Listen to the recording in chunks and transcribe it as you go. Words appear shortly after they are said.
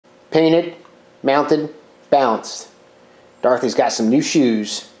painted, mounted, balanced. Dorothy's got some new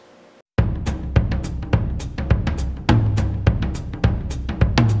shoes.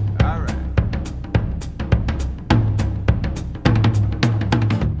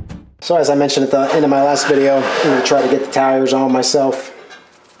 So as I mentioned at the end of my last video, I'm going to try to get the tires on myself.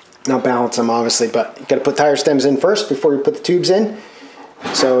 Not balance them obviously, but you got to put tire stems in first before you put the tubes in.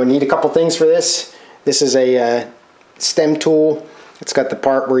 So I need a couple things for this. This is a stem tool. It's got the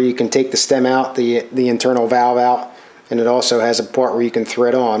part where you can take the stem out, the internal valve out, and it also has a part where you can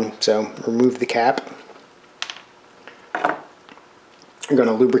thread on. So remove the cap. I'm going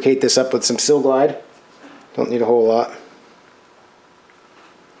to lubricate this up with some Sil Glide. Don't need a whole lot.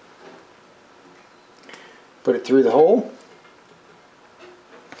 Put it through the hole.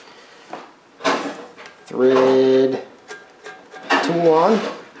 Thread tool on.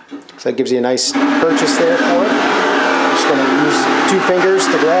 So that gives you a nice purchase there for it. I'm just going to use 2 fingers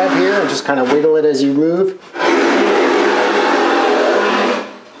to grab here and just kind of wiggle it as you move.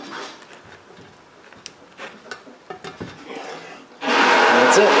 And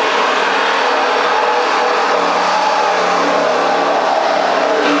that's it.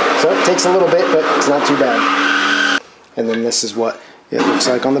 So it takes a little bit, but it's not too bad. And then this is what it looks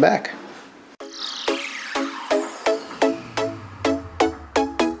like on the back.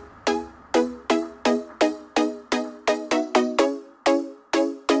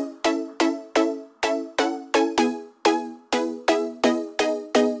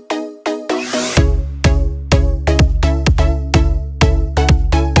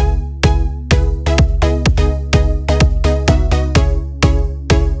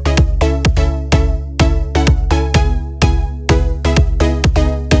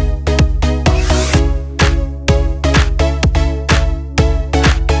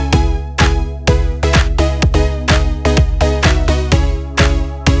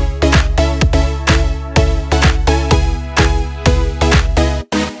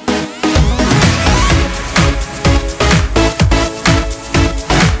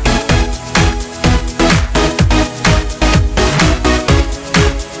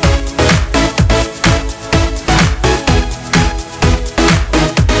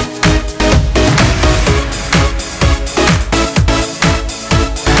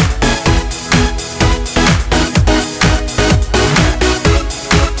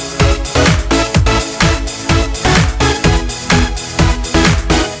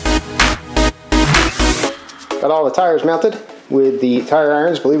 Got all the tires mounted with the tire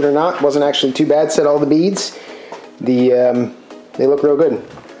irons. Believe it or not, wasn't actually too bad. Set all the beads. They look real good.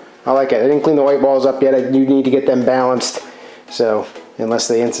 I like it. I didn't clean the white walls up yet. I do need to get them balanced. So unless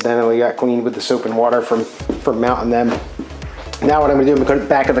they incidentally got cleaned with the soap and water from mounting them. Now what I'm gonna do, I'm gonna put the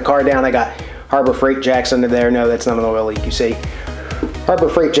back of the car down. I got Harbor Freight jacks under there. No, that's not an oil leak, you see. Harbor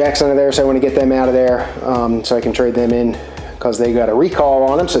Freight jacks under there, so I want to get them out of there so I can trade them in, because they got a recall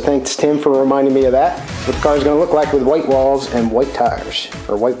on them. So thanks Tim for reminding me of that. What the car is going to look like with white walls and white tires,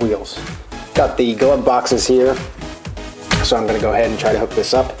 or white wheels. Got the glove boxes here, so I'm going to go ahead and try to hook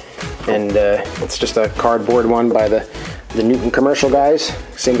this up. And it's just a cardboard one by the Newton commercial guys,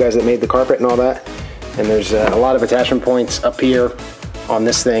 same guys that made the carpet and all that. And there's a lot of attachment points up here on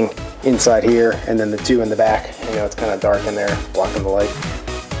this thing, inside here, and then the 2 in the back. You know, it's kind of dark in there, blocking the light.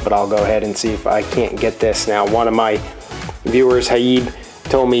 But I'll go ahead and see if I can't get this. Now, one of my viewers, Haib,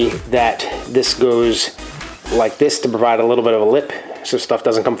 told me that this goes like this to provide a little bit of a lip so stuff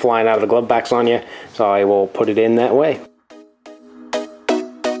doesn't come flying out of the glove box on you. So I will put it in that way.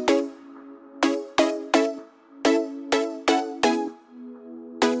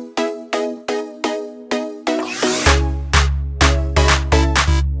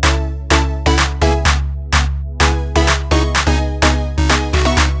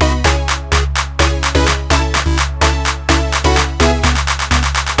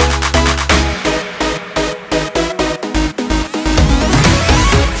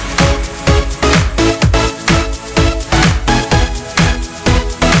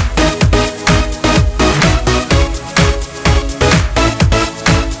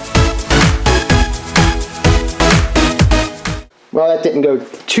 Well, that didn't go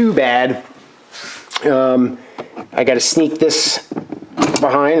too bad. I got to sneak this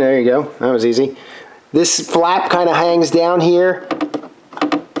behind. There you go. That was easy. This flap kind of hangs down here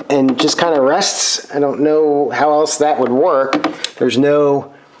and just kind of rests. I don't know how else that would work. There's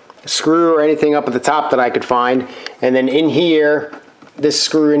no screw or anything up at the top that I could find. And then in here, this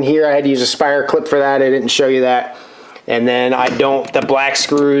screw in here, I had to use a spire clip for that. I didn't show you that. And then the black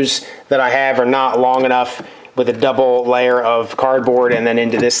screws that I have are not long enough with a double layer of cardboard and then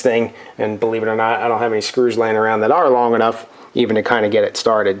into this thing. And believe it or not, I don't have any screws laying around that are long enough. even to kind of get it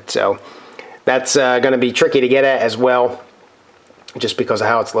started. So that's going to be tricky to get at as well, just because of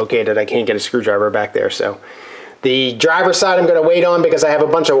how it's located. I can't get a screwdriver back there. So the driver's side I'm going to wait on because I have a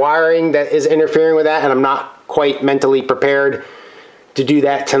bunch of wiring that is interfering with that, and I'm not quite mentally prepared to do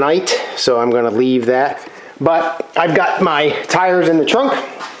that tonight, so I'm going to leave that. But I've got my tires in the trunk,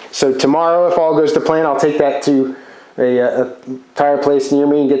 so tomorrow, if all goes to plan, I'll take that to a tire place near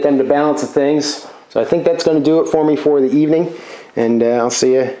me and get them to balance the things. So I think that's going to do it for me for the evening, and I'll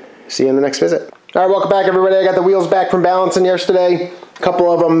see you in the next visit. All right, welcome back, everybody. I got the wheels back from balancing yesterday. A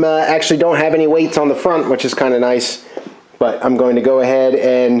couple of them actually don't have any weights on the front, which is kind of nice, but I'm going to go ahead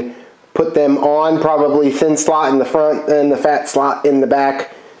and put them on, probably thin slot in the front and the fat slot in the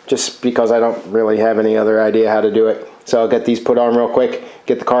back, just because I don't really have any other idea how to do it. So I'll get these put on real quick,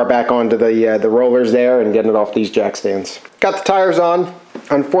 get the car back onto the rollers there, and get it off these jack stands. Got the tires on.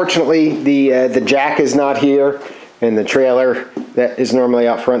 Unfortunately, the jack is not here, and the trailer that is normally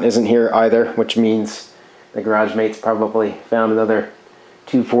out front isn't here either, which means the garage mate's probably found another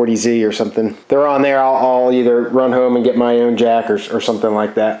 240Z or something. They're on there. I'll either run home and get my own jack or something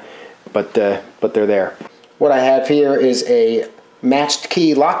like that, but they're there. What I have here is a matched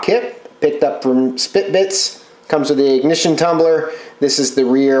key lock kit picked up from Spitbits. Comes with the ignition tumbler. This is the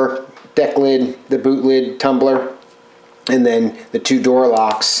rear deck lid, the boot lid tumbler, and then the 2 door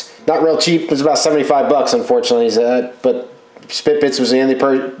locks. Not real cheap. It was about 75 bucks, unfortunately. But Spitbits was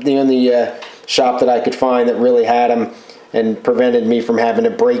the only shop that I could find that really had them, and prevented me from having to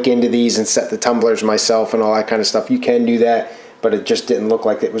break into these and set the tumblers myself and all that kind of stuff. You can do that, but it just didn't look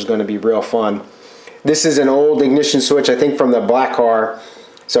like it was going to be real fun. This is an old ignition switch, I think from the black car.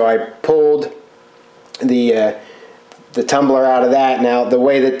 So I pulled the tumbler out of that. Now the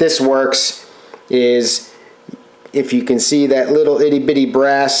way that this works is, if you can see that little itty bitty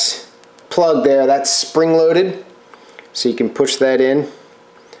brass plug there, that's spring loaded, so you can push that in,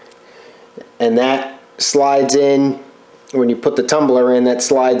 and that slides in. When you put the tumbler in, that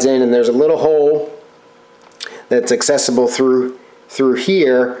slides in, and there's a little hole that's accessible through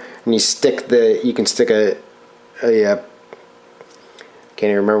here, and you can stick a can't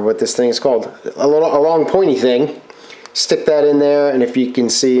even remember what this thing is called, a long pointy thing. Stick that in there, and if you can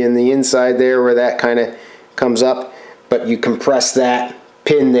see in the inside there where that kind of comes up, but you compress that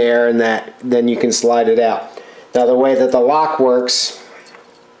pin there, and then you can slide it out. Now the way that the lock works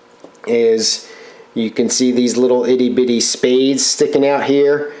is, you can see these little itty bitty spades sticking out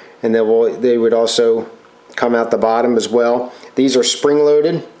here, and they would also come out the bottom as well. These are spring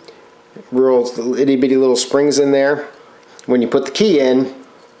loaded, real itty bitty little springs in there. When you put the key in,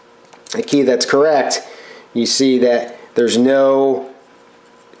 a key that's correct, you see that there's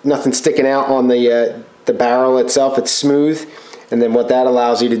nothing sticking out on the barrel itself. It's smooth, and then what that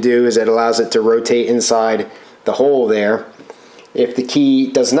allows you to do is it allows it to rotate inside the hole there. If the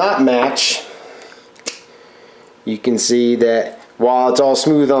key does not match, you can see that while it's all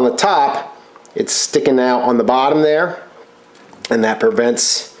smooth on the top, it's sticking out on the bottom there, and that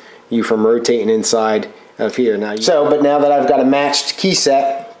prevents you from rotating inside of here. But now that I've got a matched key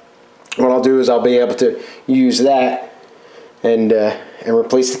set, what I'll do is I'll be able to use that and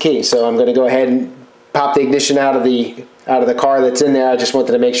replace the key. So I'm going to go ahead and pop the ignition out of the car that's in there. I just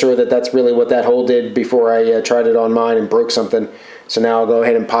wanted to make sure that that's really what that hole did before I tried it on mine and broke something. So now I'll go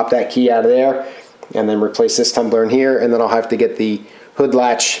ahead and pop that key out of there, and then replace this tumbler in here, and then I'll have to get the hood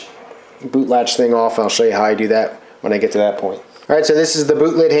latch, boot latch thing off. I'll show you how I do that when I get to that point. Alright, so this is the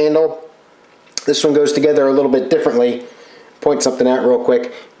boot lid handle. This one goes together a little bit differently. Point something out real quick.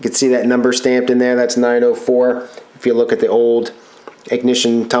 You can see that number stamped in there, that's 904. If you look at the old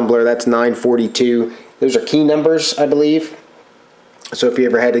ignition tumbler, that's 942. Those are key numbers, I believe. So if you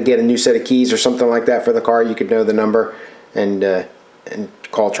ever had to get a new set of keys or something like that for the car, you could know the number and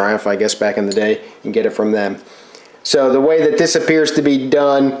call Triumph, I guess, back in the day, and get it from them. So the way that this appears to be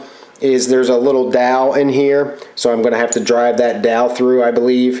done is there's a little dowel in here, so I'm going to have to drive that dowel through, I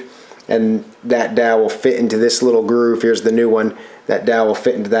believe, and that dowel will fit into this little groove. Here's the new one. That dowel will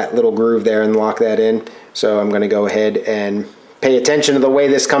fit into that little groove there and lock that in. So I'm going to go ahead and pay attention to the way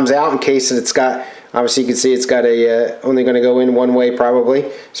this comes out, in case it's got, obviously you can see it's got a only going to go in one way probably,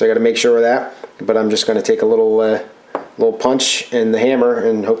 so I got to make sure of that. But I'm just going to take a little punch in the hammer,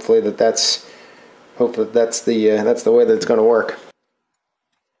 and hopefully that's the way that it's going to work.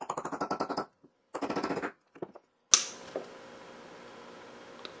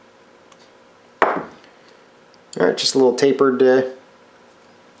 Alright, just a little tapered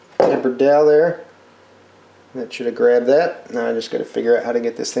dowel there. That should have grabbed that. Now I just got to figure out how to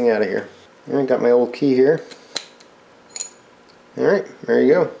get this thing out of here. Alright, got my old key here. Alright, there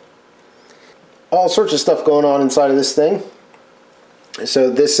you go. All sorts of stuff going on inside of this thing. So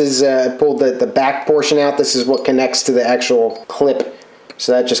this is, pulled the back portion out. This is what connects to the actual clip.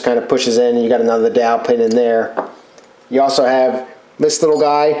 So that just kind of pushes in, and you got another dowel pin in there. You also have this little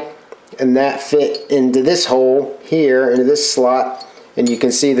guy, and that fit into this hole here, into this slot, and you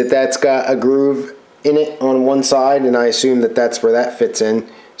can see that that's got a groove in it on one side, and I assume that that's where that fits in.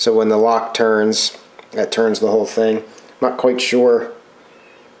 So when the lock turns, that turns the whole thing. I'm not quite sure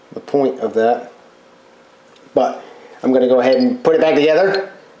the point of that, but I'm going to go ahead and put it back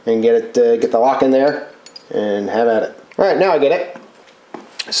together and get the lock in there and have at it. All right, now I get it.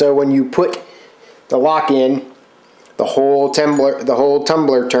 So when you put the lock in, the whole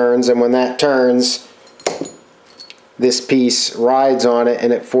tumbler turns, and when that turns, this piece rides on it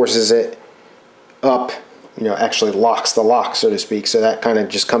and it forces it up, you know, actually locks the lock, so to speak. So that kind of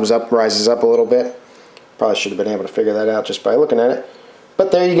just comes up, rises up a little bit. Probably should have been able to figure that out just by looking at it.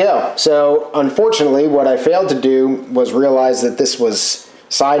 But there you go. So unfortunately, what I failed to do was realize that this was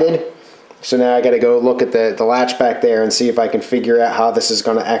sided. So now I got to go look at the latch back there and see if I can figure out how this is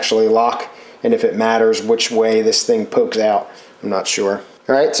going to actually lock, and if it matters which way this thing pokes out. I'm not sure.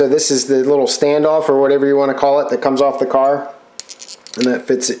 All right, so this is the little standoff, or whatever you want to call it, that comes off the car, and that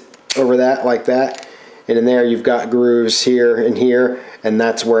fits it over that like that. And in there you've got grooves here and here, and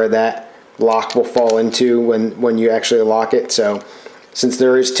that's where that lock will fall into when you actually lock it. So since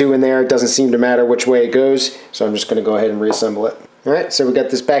there is two in there, it doesn't seem to matter which way it goes, so I'm just going to go ahead and reassemble it. All right, so we got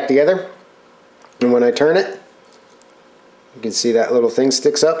this back together, and when I turn it, you can see that little thing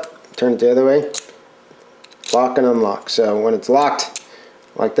sticks up. Turn it the other way, lock and unlock. So when it's locked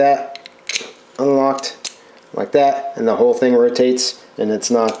like that, unlocked like that, and the whole thing rotates, and it's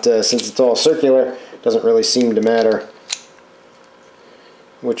not, since it's all circular, it doesn't really seem to matter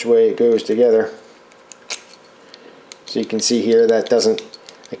which way it goes together. So you can see here that doesn't,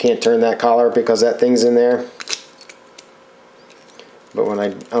 I can't turn that collar because that thing's in there, but when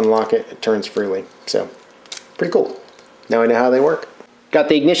I unlock it, it turns freely. So pretty cool. Now I know how they work. Got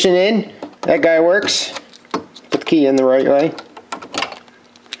the ignition in, that guy works. Put the key in the right way,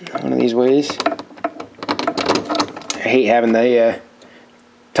 one of these ways. I hate having the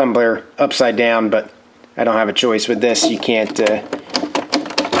tumbler upside down, but I don't have a choice with this. You can't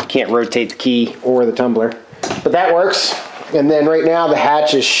rotate the key or the tumbler, but that works. And then right now the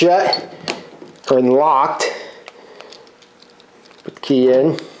hatch is shut or locked. Put the key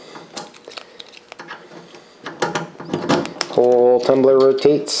in. Whole tumbler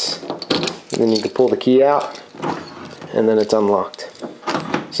rotates, and then you can pull the key out, and then it's unlocked.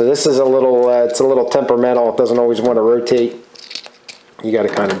 So this is a little, it's a little temperamental. It doesn't always want to rotate. You got to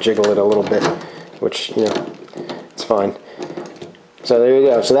kind of jiggle it a little bit, which, you know, it's fine. So there you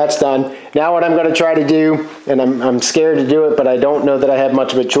go. So that's done. Now what I'm going to try to do, and I'm scared to do it, but I don't know that I have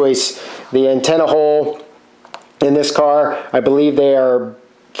much of a choice. The antenna hole in this car, I believe they are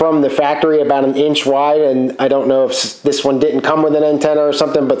from the factory about 1 inch wide, and I don't know if this one didn't come with an antenna or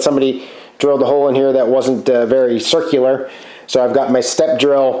something, but somebody drilled a hole in here that wasn't very circular. So I've got my step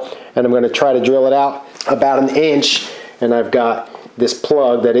drill, and I'm going to try to drill it out about 1 inch, and I've got this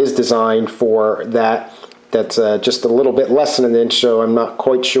plug that is designed for that. That's just a little bit less than 1 inch, so I'm not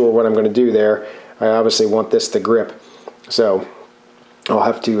quite sure what I'm going to do there. I obviously want this to grip, so I'll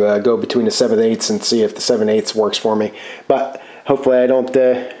have to go between the 7/8 and see if the 7/8 works for me. But hopefully I don't,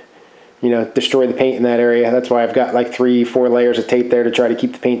 you know, destroy the paint in that area. That's why I've got like 3-4 layers of tape there to try to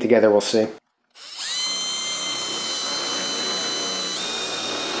keep the paint together. We'll see.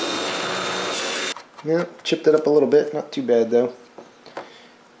 Yeah, chipped it up a little bit. Not too bad though.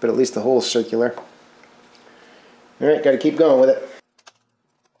 But at least the hole's circular. All right, got to keep going with it.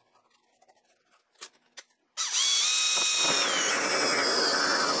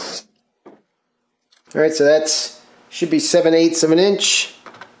 All right, so that's should be 7/8 of an inch.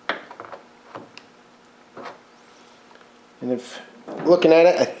 And if looking at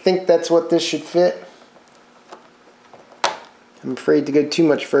it, I think that's what this should fit. I'm afraid to go too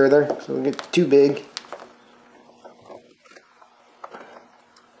much further, so it'll get too big.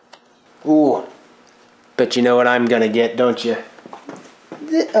 Ooh, but you know what I'm gonna get, don't you?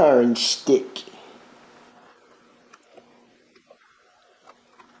 The orange stick.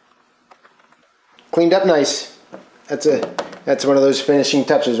 Cleaned up nice. That's one of those finishing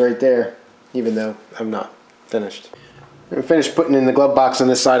touches right there, even though I'm not finished. I'm finished putting in the glove box on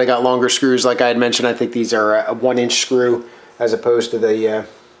this side. I got longer screws like I had mentioned. I think these are a 1 inch screw as opposed to the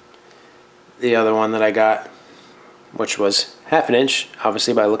other one that I got, which was ½ inch,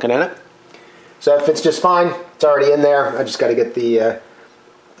 obviously by looking at it. So it fits just fine. It's already in there. I just got to get the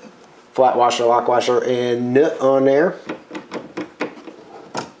flat washer, lock washer, and nut on there.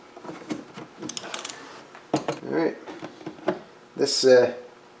 Alright, this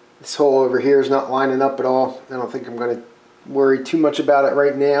this hole over here is not lining up at all. I don't think I'm going to worry too much about it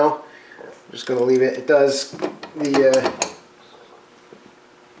right now. I'm just going to leave it. It does, the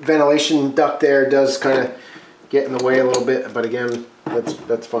ventilation duct there does kind of get in the way a little bit, but again,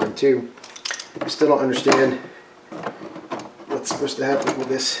 that's fine too. I still don't understand what's supposed to happen with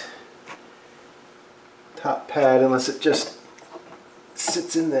this top pad unless it just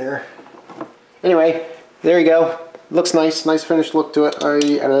sits in there. Anyway, there you go. Looks nice, nice finished look to it.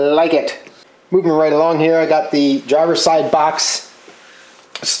 I like it. Moving right along here, I got the driver's side box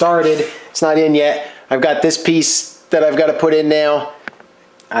started. It's not in yet. I've got this piece that I've got to put in now.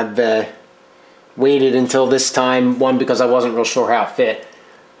 I've waited until this time, one, because I wasn't real sure how it fit,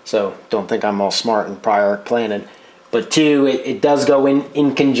 so don't think I'm all smart in prior planning, but two, it does go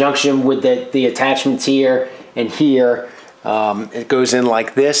in conjunction with the attachments here and here. It goes in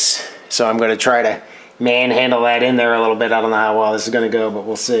like this, so I'm going to try to manhandle that in there a little bit. I don't know how well this is going to go, but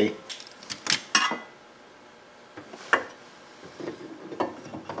we'll see.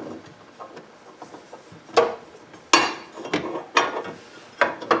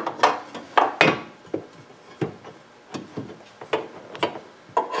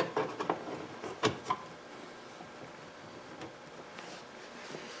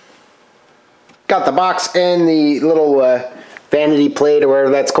 Got the box and the little vanity plate or whatever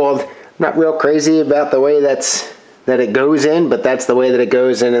that's called. I'm not real crazy about the way that it goes in, but that's the way that it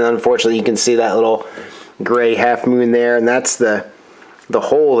goes in, and unfortunately you can see that little gray half moon there, and that's the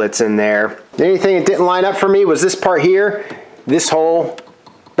hole that's in there. The only thing that didn't line up for me was this part here. This hole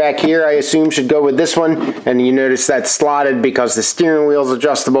back here I assume should go with this one, and you notice that's slotted because the steering wheel is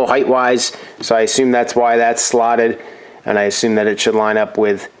adjustable height wise, so I assume that's why that's slotted, and I assume that it should line up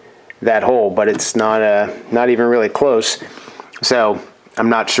with that hole, but it's not even really close. So I'm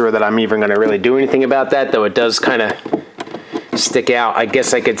not sure that I'm even going to really do anything about that, though it does kind of stick out. I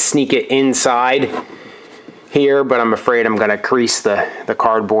guess I could sneak it inside here, but I'm afraid I'm going to crease the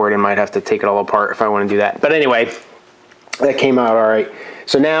cardboard and might have to take it all apart if I want to do that. But anyway, that came out all right.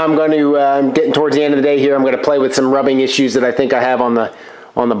 So now I'm going to, I'm getting towards the end of the day here, I'm going to play with some rubbing issues that I think I have on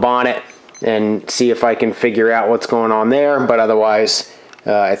the bonnet and see if I can figure out what's going on there, but otherwise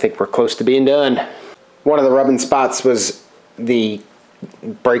I think we're close to being done. One of the rubbing spots was the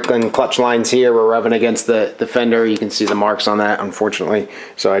brake and clutch lines here were rubbing against the fender. You can see the marks on that, unfortunately,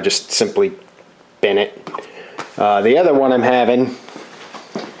 so I just simply bent it. The other one I'm having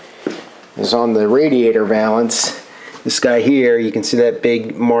is on the radiator valance. This guy here, you can see that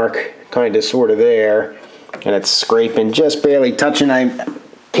big mark kind of sort of there, and it's scraping, just barely touching. I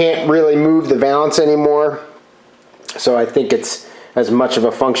can't really move the valance anymore, so I think it's as much of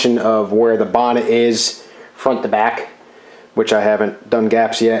a function of where the bonnet is front to back, which I haven't done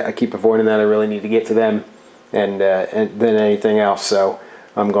gaps yet. I keep avoiding that. I really need to get to them and then anything else, so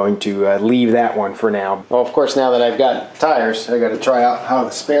I'm going to leave that one for now. Well, of course, now that I've got tires, I got to try out how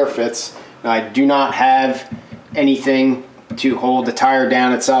the spare fits. Now, I do not have anything to hold the tire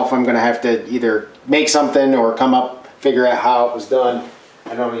down itself. I'm going to have to either make something or come up, figure out how it was done.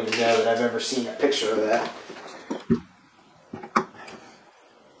 I don't even know that I've ever seen a picture of that.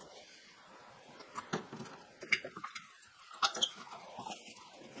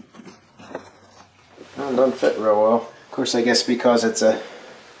 It doesn't fit real well. Of course, I guess because it's a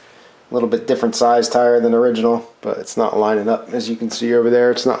little bit different size tire than original, but it's not lining up. As you can see over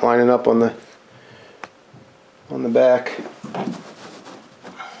there, it's not lining up on the back.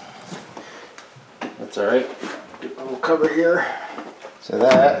 That's all right. Get a little cover here. So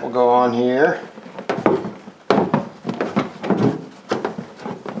that will go on here.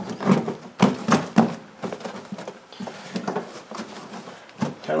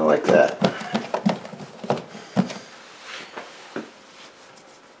 Kind of like that.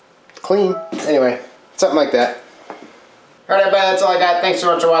 Clean. Anyway, something like that. Alright everybody, that's all I got. Thanks so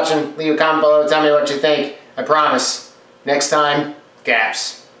much for watching. Leave a comment below, tell me what you think. I promise, next time,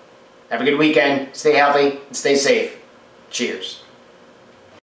 gaps. Have a good weekend, stay healthy, and stay safe. Cheers.